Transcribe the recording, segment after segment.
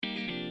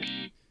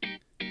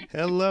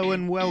Hello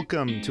and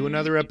welcome to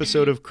another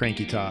episode of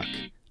Cranky Talk,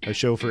 a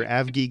show for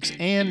AvGeeks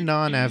and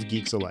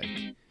non-AvGeeks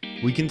alike.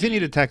 We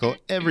continue to tackle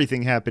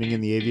everything happening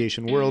in the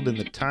aviation world in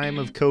the time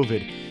of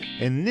COVID,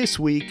 and this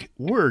week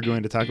we're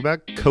going to talk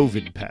about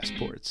COVID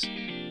passports.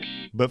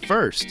 But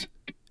first,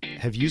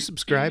 have you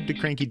subscribed to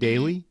Cranky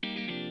Daily?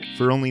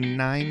 For only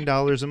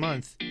 $9 a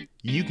month,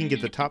 you can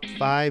get the top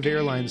 5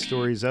 airline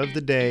stories of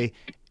the day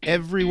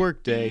every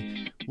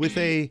workday with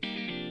a,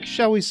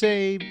 shall we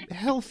say,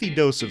 healthy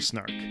dose of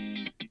snark.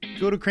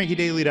 Go to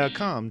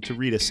crankydaily.com to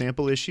read a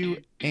sample issue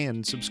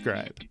and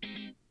subscribe.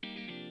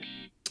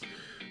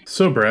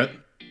 So, Brett,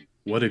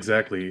 what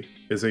exactly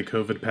is a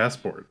COVID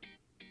passport?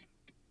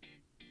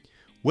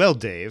 Well,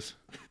 Dave,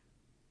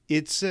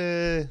 it's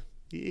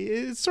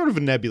sort of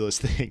a nebulous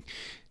thing.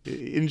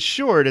 In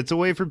short, it's a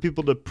way for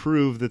people to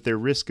prove that their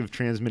risk of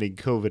transmitting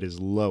COVID is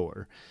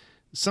lower.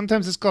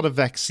 Sometimes it's called a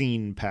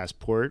vaccine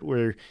passport,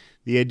 where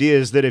the idea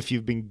is that if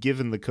you've been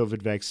given the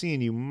COVID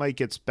vaccine, you might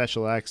get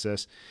special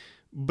access.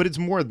 But it's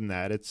more than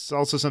that. It's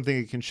also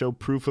something that can show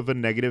proof of a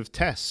negative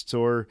test,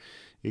 or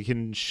it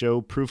can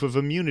show proof of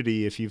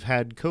immunity if you've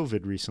had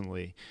COVID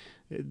recently.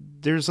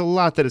 There's a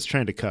lot that it's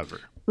trying to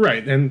cover.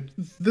 Right, and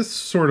this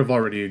sort of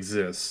already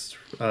exists.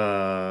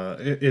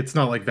 It's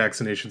not like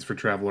vaccinations for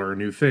travel are a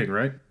new thing,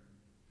 right?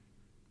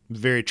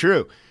 Very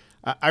true.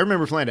 I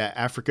remember flying to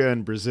Africa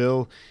and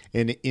Brazil,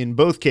 and in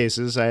both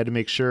cases, I had to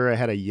make sure I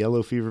had a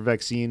yellow fever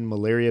vaccine,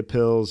 malaria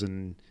pills,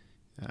 and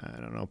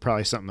I don't know,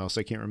 probably something else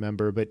I can't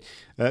remember. But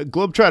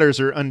Globetrotters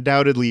are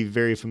undoubtedly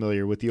very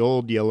familiar with the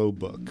old yellow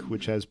book,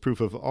 which has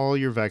proof of all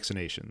your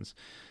vaccinations.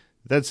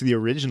 That's the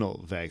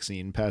original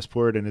vaccine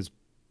passport, and it's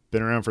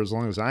been around for as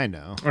long as I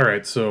know. All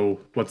right,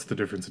 so what's the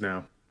difference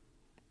now?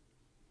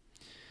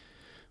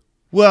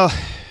 Well,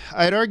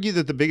 I'd argue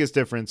that the biggest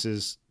difference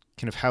is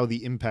kind of how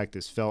the impact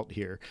is felt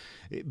here.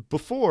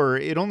 Before,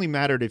 it only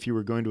mattered if you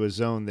were going to a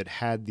zone that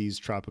had these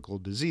tropical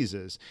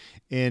diseases.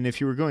 And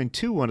if you were going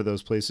to one of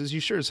those places, you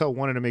sure as hell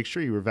wanted to make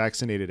sure you were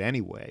vaccinated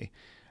anyway.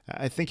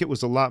 I think it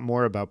was a lot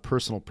more about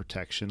personal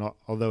protection,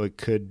 although it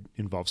could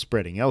involve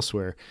spreading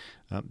elsewhere.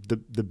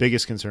 The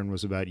biggest concern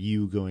was about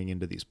you going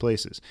into these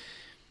places.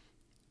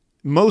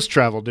 Most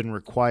travel didn't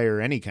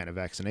require any kind of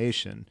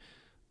vaccination,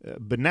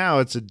 but now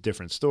it's a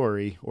different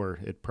story, or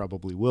it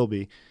probably will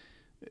be.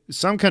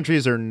 Some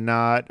countries are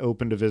not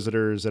open to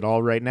visitors at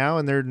all right now,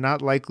 and they're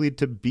not likely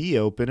to be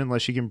open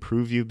unless you can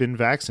prove you've been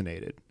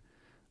vaccinated.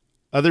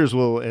 Others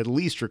will at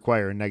least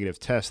require a negative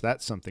test.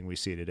 That's something we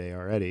see today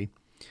already.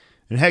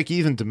 And heck,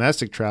 even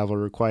domestic travel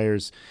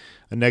requires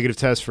a negative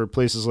test for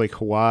places like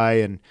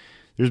Hawaii, and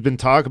there's been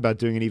talk about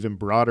doing an even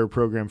broader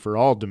program for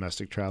all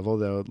domestic travel,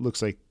 though it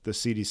looks like the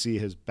CDC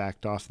has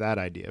backed off that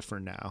idea for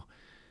now.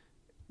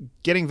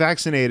 Getting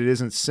vaccinated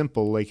isn't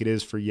simple like it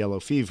is for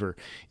yellow fever.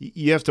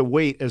 You have to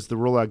wait as the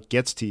rollout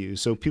gets to you,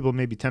 so people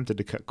may be tempted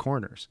to cut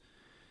corners.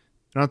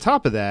 And on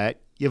top of that,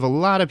 you have a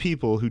lot of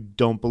people who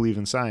don't believe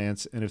in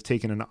science and have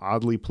taken an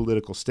oddly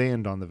political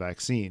stand on the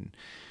vaccine.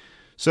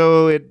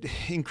 So it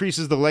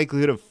increases the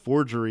likelihood of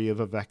forgery of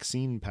a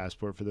vaccine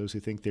passport for those who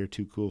think they're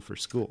too cool for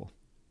school.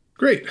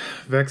 Great.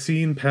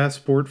 Vaccine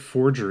passport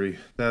forgery.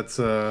 That's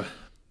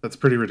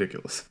pretty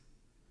ridiculous.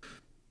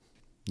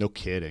 No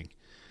kidding.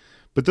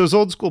 But those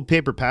old school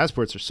paper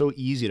passports are so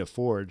easy to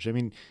forge. I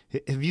mean,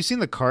 have you seen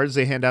the cards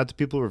they hand out to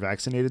people who are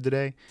vaccinated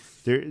today?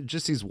 They're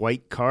just these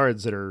white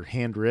cards that are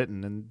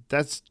handwritten, and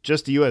that's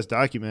just a U.S.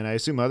 document. I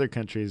assume other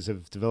countries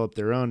have developed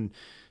their own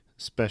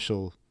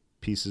special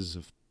pieces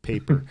of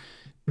paper.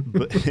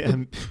 But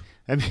I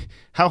mean,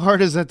 how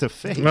hard is that to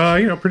fake?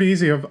 Pretty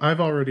easy.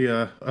 I've already,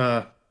 it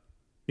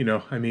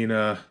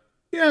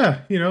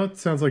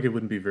sounds like it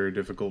wouldn't be very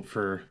difficult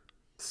for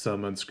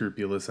some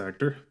unscrupulous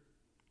actor.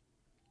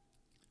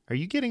 Are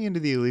you getting into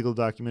the illegal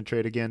document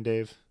trade again,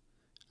 Dave?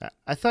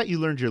 I thought you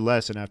learned your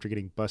lesson after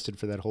getting busted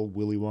for that whole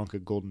Willy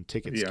Wonka golden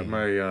ticket scheme.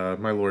 Yeah,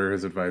 my lawyer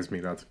has advised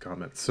me not to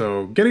comment.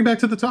 So, getting back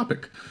to the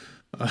topic.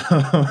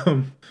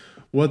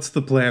 What's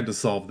the plan to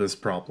solve this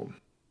problem?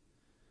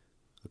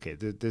 Okay,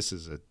 this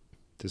is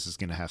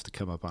going to have to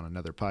come up on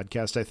another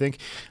podcast, I think.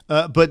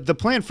 But the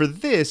plan for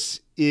this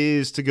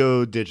is to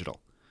go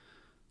digital.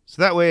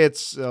 So that way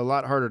it's a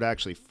lot harder to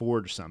actually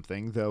forge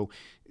something, though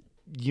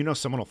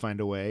someone will find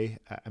a way.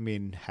 I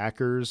mean,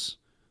 hackers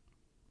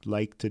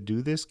like to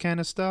do this kind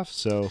of stuff,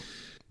 so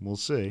we'll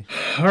see.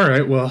 All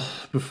right, well,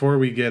 before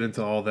we get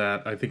into all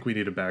that, I think we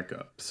need to back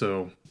up.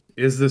 So,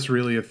 is this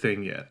really a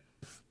thing yet?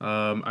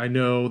 I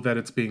know that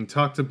it's being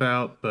talked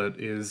about, but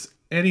is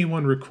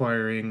anyone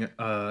requiring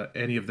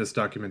any of this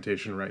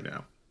documentation right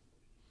now?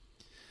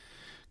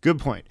 Good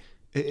point.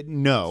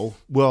 No.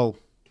 Well,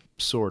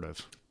 sort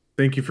of.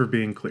 Thank you for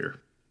being clear.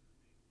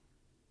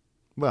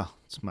 Well,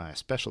 it's my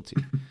specialty.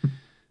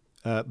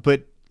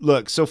 But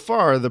look, so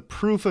far, the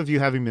proof of you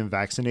having been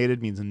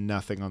vaccinated means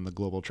nothing on the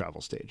global travel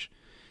stage.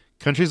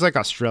 Countries like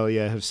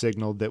Australia have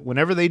signaled that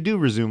whenever they do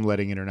resume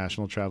letting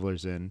international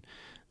travelers in,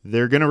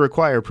 they're going to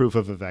require proof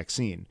of a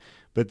vaccine.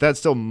 But that's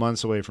still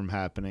months away from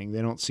happening.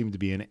 They don't seem to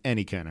be in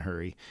any kind of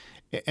hurry.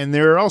 And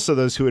there are also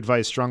those who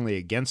advise strongly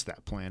against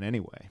that plan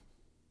anyway.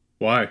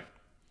 Why?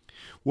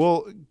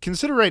 Well,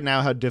 consider right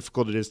now how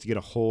difficult it is to get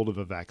a hold of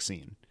a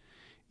vaccine.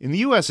 In the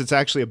US, it's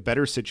actually a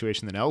better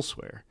situation than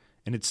elsewhere,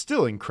 and it's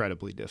still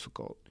incredibly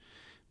difficult.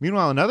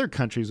 Meanwhile, in other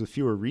countries with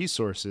fewer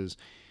resources,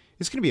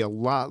 it's going to be a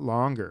lot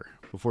longer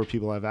before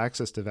people have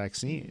access to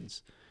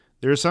vaccines.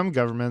 There are some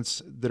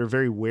governments that are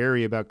very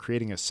wary about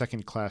creating a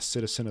second-class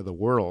citizen of the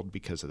world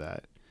because of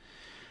that.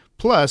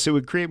 Plus, it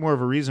would create more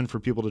of a reason for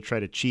people to try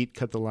to cheat,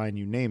 cut the line,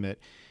 you name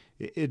it.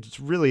 It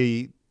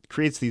really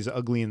creates these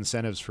ugly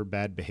incentives for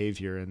bad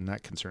behavior, and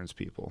that concerns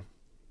people.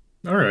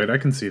 All right, I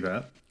can see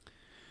that.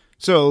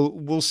 So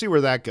we'll see where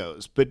that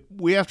goes. But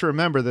we have to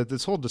remember that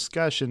this whole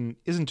discussion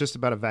isn't just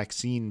about a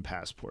vaccine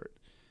passport.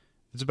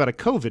 It's about a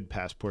COVID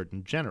passport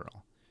in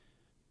general.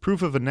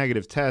 Proof of a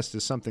negative test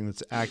is something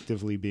that's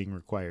actively being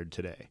required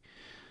today.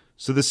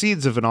 So the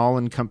seeds of an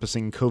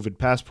all-encompassing COVID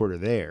passport are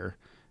there,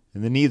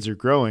 and the needs are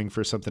growing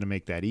for something to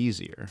make that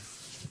easier.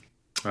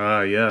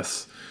 Ah,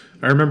 yes.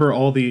 I remember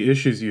all the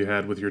issues you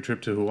had with your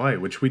trip to Hawaii,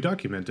 which we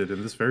documented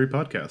in this very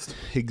podcast.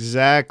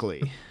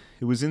 Exactly.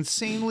 It was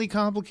insanely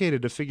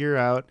complicated to figure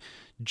out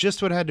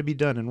just what had to be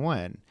done and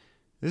when.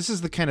 This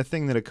is the kind of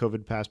thing that a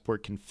COVID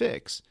passport can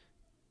fix,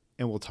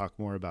 and we'll talk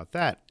more about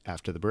that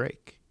after the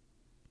break.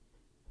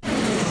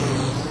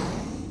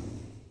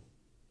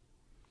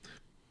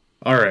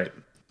 All right.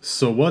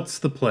 So what's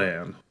the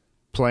plan?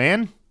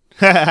 Plan?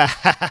 There's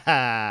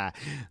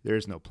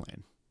no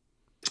plan.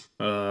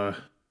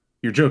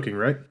 You're joking,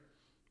 right?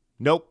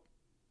 Nope.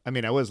 I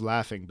mean, I was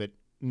laughing, but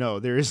no,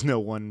 there is no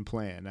one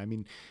plan. I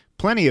mean,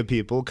 plenty of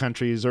people,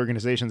 countries,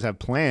 organizations have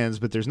plans,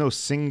 but there's no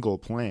single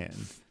plan.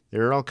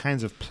 There are all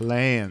kinds of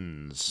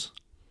plans.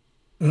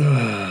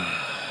 So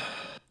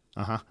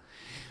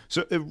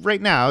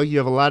right now, you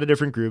have a lot of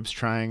different groups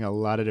trying a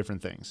lot of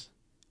different things.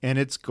 And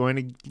it's going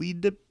to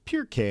lead to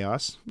pure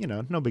chaos.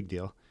 No big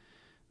deal.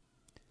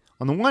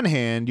 On the one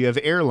hand, you have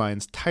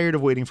airlines tired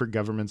of waiting for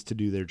governments to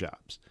do their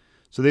jobs.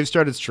 So they've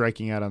started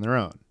striking out on their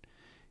own.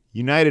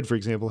 United, for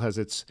example, has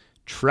its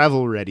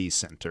Travel Ready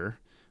Center,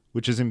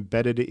 which is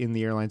embedded in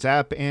the airline's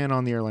app and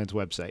on the airline's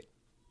website.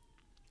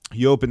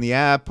 You open the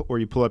app or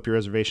you pull up your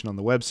reservation on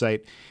the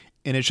website,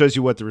 and it shows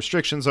you what the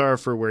restrictions are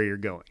for where you're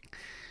going.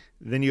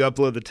 Then you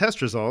upload the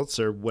test results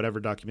or whatever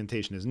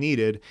documentation is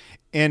needed,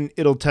 and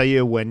it'll tell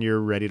you when you're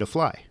ready to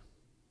fly.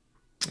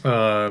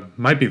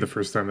 Might be the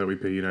first time that we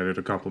pay United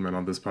a compliment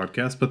on this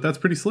podcast, but that's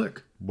pretty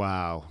slick.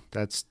 Wow,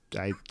 it's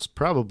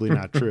probably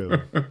not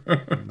true.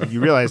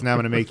 You realize now I'm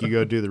going to make you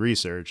go do the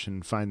research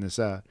and find this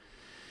out.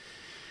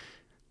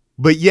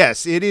 But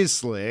yes, it is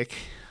slick,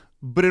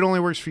 but it only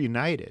works for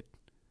United.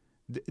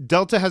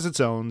 Delta has its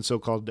own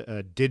so-called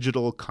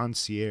digital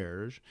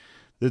concierge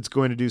that's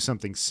going to do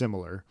something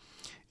similar.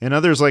 And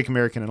others like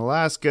American and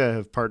Alaska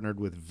have partnered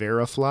with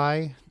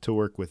Verifly to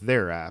work with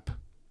their app.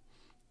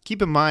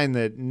 Keep in mind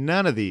that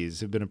none of these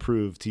have been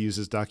approved to use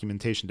as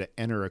documentation to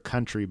enter a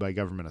country by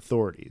government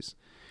authorities.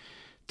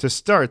 To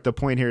start, the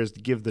point here is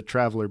to give the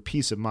traveler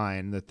peace of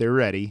mind that they're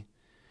ready.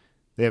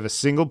 They have a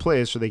single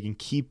place where they can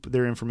keep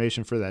their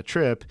information for that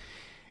trip.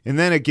 And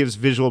then it gives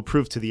visual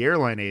proof to the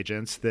airline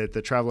agents that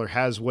the traveler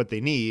has what they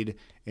need,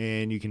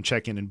 and you can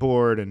check in and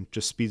board, and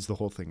just speeds the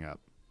whole thing up.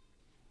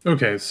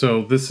 Okay,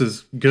 so this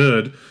is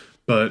good,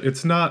 but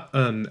it's not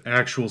an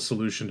actual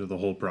solution to the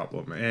whole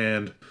problem.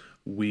 And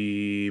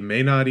we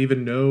may not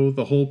even know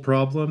the whole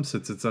problem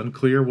since it's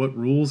unclear what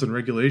rules and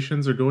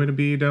regulations are going to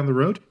be down the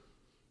road.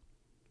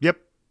 Yep,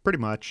 pretty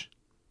much.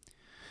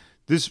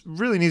 This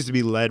really needs to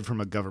be led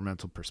from a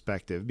governmental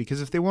perspective,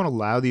 because if they won't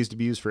allow these to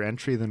be used for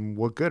entry, then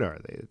what good are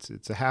they?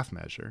 It's a half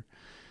measure.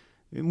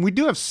 And we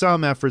do have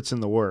some efforts in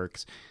the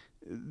works.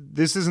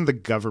 This isn't the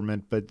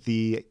government, but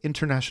the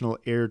International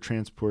Air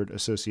Transport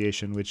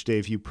Association, which,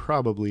 Dave, you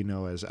probably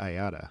know as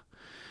IATA,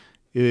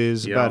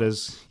 is about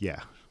as,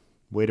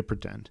 way to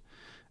pretend.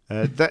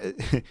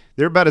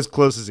 They're about as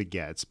close as it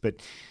gets,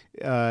 but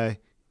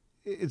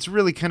it's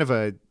really kind of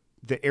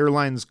the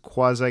airline's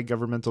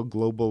quasi-governmental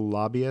global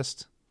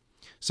lobbyist.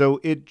 So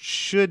it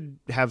should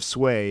have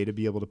sway to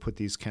be able to put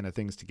these kind of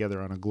things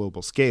together on a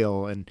global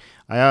scale, and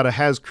IATA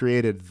has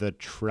created the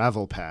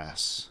Travel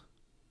Pass.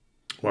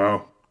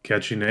 Wow,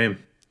 catchy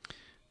name.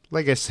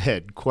 Like I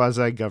said,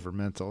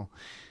 quasi-governmental.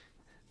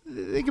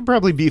 They could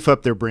probably beef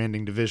up their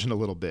branding division a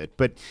little bit,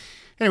 but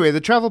anyway,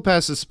 the Travel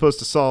Pass is supposed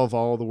to solve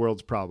all the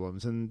world's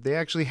problems, and they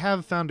actually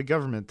have found a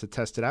government to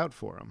test it out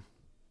for them.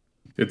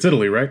 It's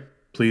Italy, right?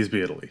 Please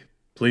be Italy.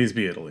 Please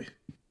be Italy.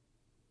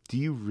 Do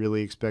you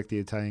really expect the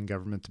Italian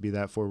government to be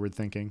that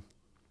forward-thinking?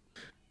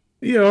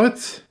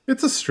 It's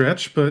a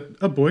stretch, but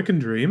a boy can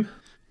dream.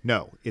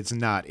 No, it's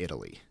not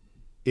Italy.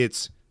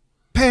 It's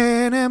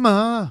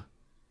Panama.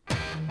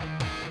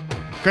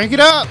 Crank it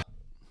up!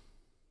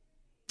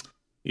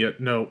 Yeah,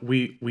 no,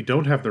 we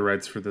don't have the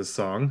rights for this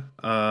song.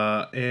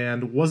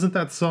 And wasn't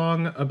that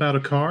song about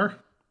a car?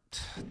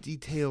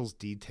 Details,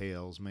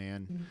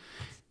 man.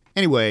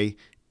 Anyway,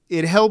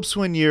 it helps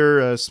when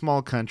you're a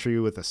small country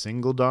with a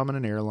single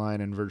dominant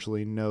airline and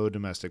virtually no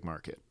domestic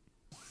market.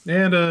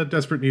 And a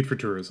desperate need for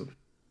tourism.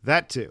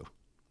 That too.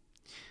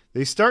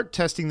 They start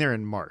testing there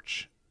in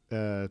March.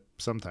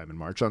 sometime in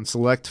March on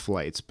select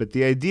flights. But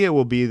the idea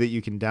will be that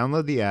you can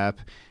download the app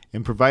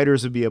and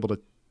providers will be able to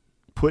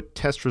put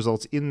test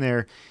results in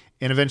there,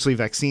 and eventually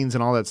vaccines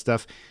and all that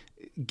stuff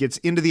gets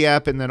into the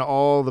app, and then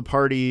all the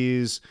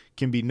parties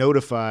can be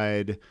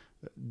notified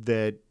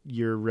that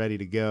you're ready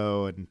to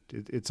go. And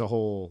it's a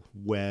whole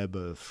web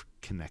of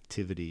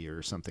connectivity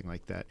or something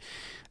like that.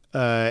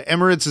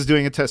 Emirates is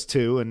doing a test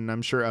too, and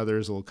I'm sure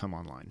others will come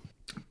online.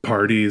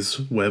 Parties,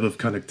 web of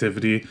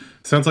connectivity.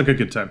 Sounds like a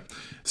good time.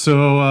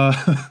 So,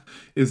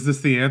 is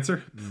this the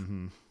answer?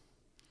 Mm-hmm.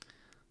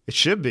 It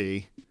should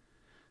be.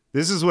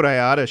 This is what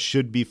IATA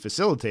should be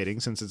facilitating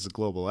since it's a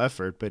global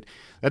effort, but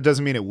that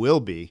doesn't mean it will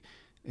be.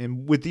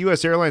 And with the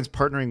U.S. airlines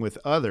partnering with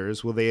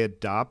others, will they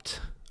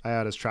adopt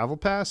IATA's travel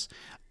pass?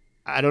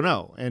 I don't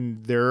know.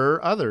 And there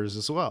are others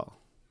as well.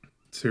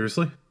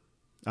 Seriously?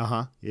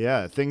 Uh-huh.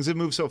 Yeah. Things have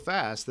moved so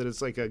fast that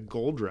it's like a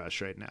gold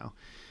rush right now.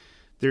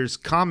 There's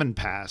Common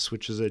Pass,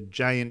 which is a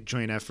giant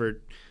joint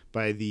effort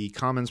by the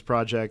Commons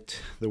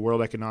Project, the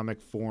World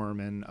Economic Forum,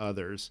 and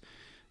others.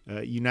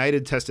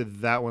 United tested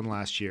that one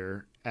last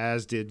year,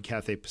 as did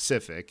Cathay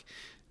Pacific.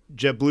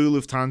 JetBlue,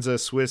 Lufthansa,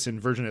 Swiss, and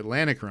Virgin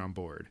Atlantic are on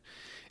board.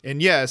 And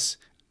yes,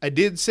 I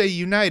did say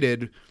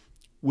United,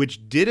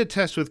 which did a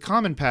test with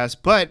Common Pass,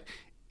 but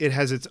it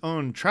has its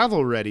own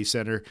Travel Ready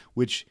Center,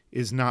 which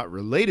is not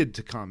related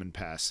to Common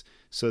Pass.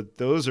 So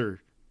those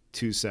are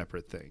two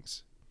separate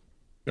things.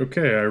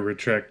 Okay, I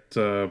retract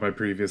my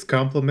previous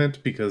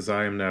compliment because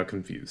I am now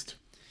confused.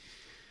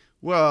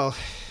 Well,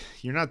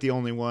 you're not the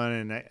only one,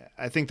 and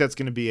I think that's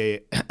going to be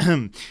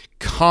a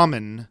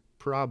common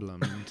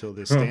problem until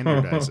this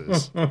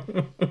standardizes.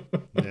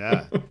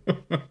 Yeah.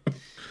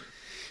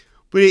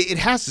 But it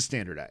has to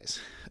standardize.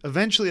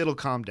 Eventually it'll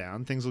calm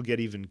down. Things will get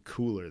even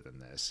cooler than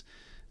this.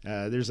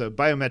 There's a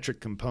biometric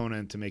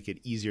component to make it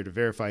easier to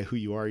verify who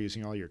you are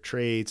using all your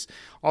traits,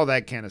 all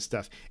that kind of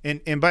stuff.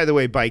 And by the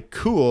way, by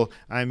cool,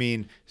 I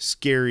mean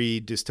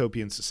scary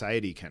dystopian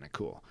society kind of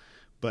cool.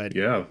 But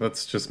yeah,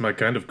 that's just my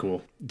kind of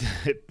cool.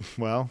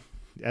 Well,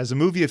 as a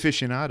movie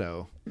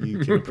aficionado, you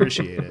can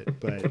appreciate it.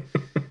 But,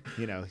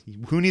 you know,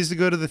 who needs to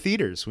go to the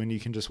theaters when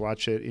you can just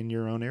watch it in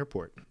your own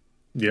airport?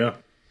 Yeah.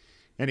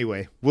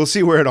 Anyway, we'll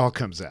see where it all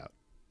comes out.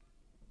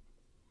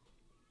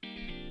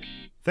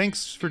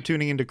 Thanks for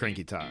tuning into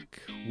Cranky Talk.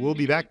 We'll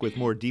be back with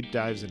more deep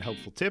dives and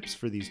helpful tips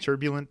for these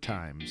turbulent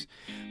times.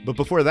 But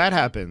before that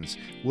happens,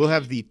 we'll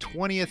have the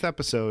 20th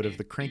episode of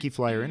the Cranky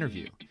Flyer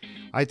interview.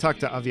 I talked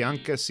to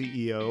Avianca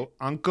CEO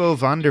Anko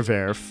van der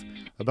Werf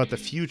about the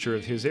future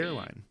of his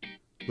airline.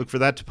 Look for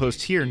that to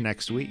post here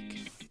next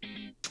week.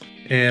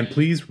 And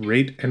please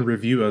rate and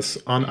review us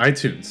on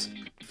iTunes.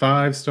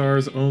 5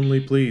 stars only,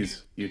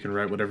 please. You can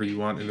write whatever you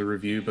want in the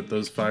review, but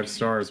those 5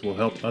 stars will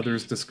help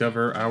others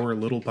discover our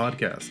little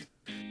podcast.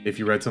 If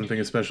you write something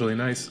especially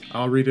nice,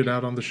 I'll read it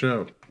out on the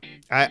show.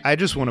 I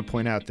just want to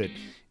point out that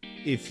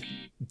if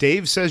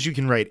Dave says you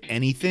can write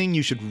anything,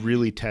 you should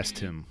really test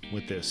him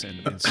with this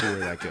and see where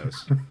that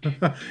goes.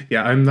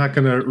 Yeah, I'm not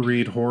going to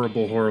read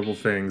horrible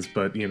things,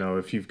 but, you know,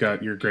 if you've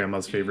got your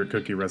grandma's favorite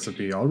cookie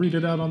recipe, I'll read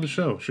it out on the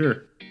show,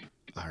 sure.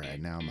 All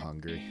right, now I'm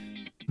hungry.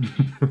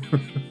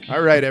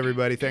 All right,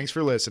 everybody, thanks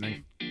for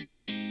listening.